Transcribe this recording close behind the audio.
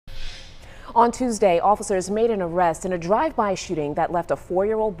On Tuesday, officers made an arrest in a drive-by shooting that left a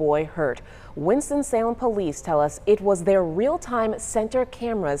 4-year-old boy hurt. Winston-Salem Police tell us it was their real-time center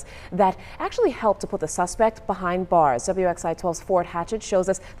cameras that actually helped to put the suspect behind bars. WXI 12's Fort Hatchett shows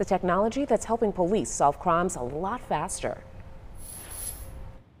us the technology that's helping police solve crimes a lot faster.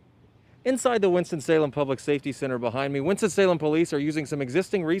 Inside the Winston-Salem Public Safety Center behind me, Winston-Salem Police are using some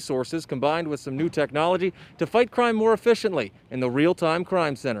existing resources combined with some new technology to fight crime more efficiently in the Real-Time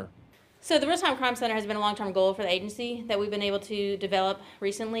Crime Center. So the Real-Time Crime Center has been a long-term goal for the agency that we've been able to develop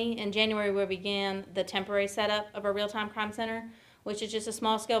recently. In January, we began the temporary setup of our Real-Time Crime Center, which is just a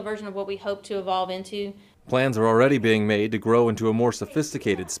small-scale version of what we hope to evolve into. Plans are already being made to grow into a more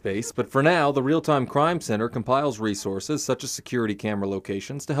sophisticated space, but for now, the Real-Time Crime Center compiles resources such as security camera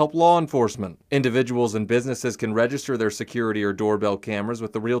locations to help law enforcement. Individuals and businesses can register their security or doorbell cameras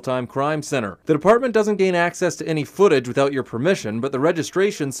with the Real-Time Crime Center. The department doesn't gain access to any footage without your permission, but the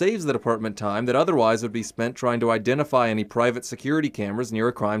registration saves the department time that otherwise would be spent trying to identify any private security cameras near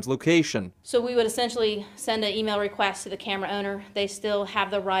a crime's location. So we would essentially send an email request to the camera owner. They still have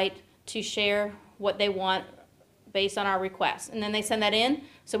the right to share what they want based on our request. And then they send that in,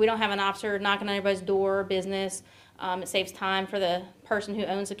 so we don't have an officer knocking on everybody's door or business. It saves time for the person who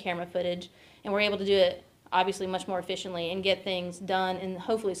owns the camera footage, and we're able to do it obviously much more efficiently and get things done and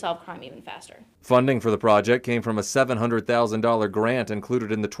hopefully solve crime even faster. Funding for the project came from a $700,000 grant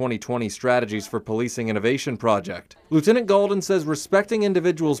included in the 2020 Strategies for Policing Innovation project. Lieutenant Golden says respecting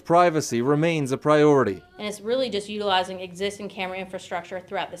individuals' privacy remains a priority. And it's really just utilizing existing camera infrastructure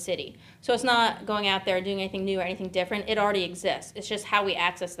throughout the city. So it's not going out there and doing anything new or anything different. It already exists. It's just how we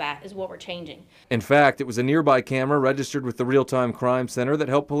access that is what we're changing. In fact, it was a nearby camera registered with the Real-Time Crime Center that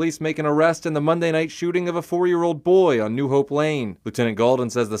helped police make an arrest in the Monday night shooting of a 4-year-old boy on New Hope Lane. Lieutenant Golden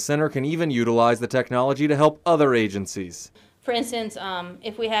says the center can even utilize the technology to help other agencies. For instance,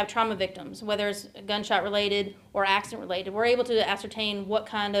 if we have trauma victims, whether it's gunshot related or accident related, we're able to ascertain what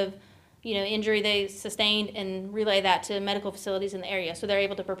kind of injury they sustained and relay that to medical facilities in the area so they're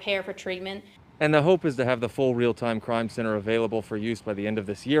able to prepare for treatment. And the hope is to have the full Real-Time Crime Center available for use by the end of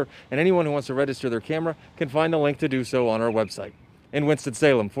this year, and anyone who wants to register their camera can find the link to do so on our website. In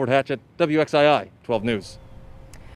Winston-Salem, Fort Hatchett, WXII 12 News.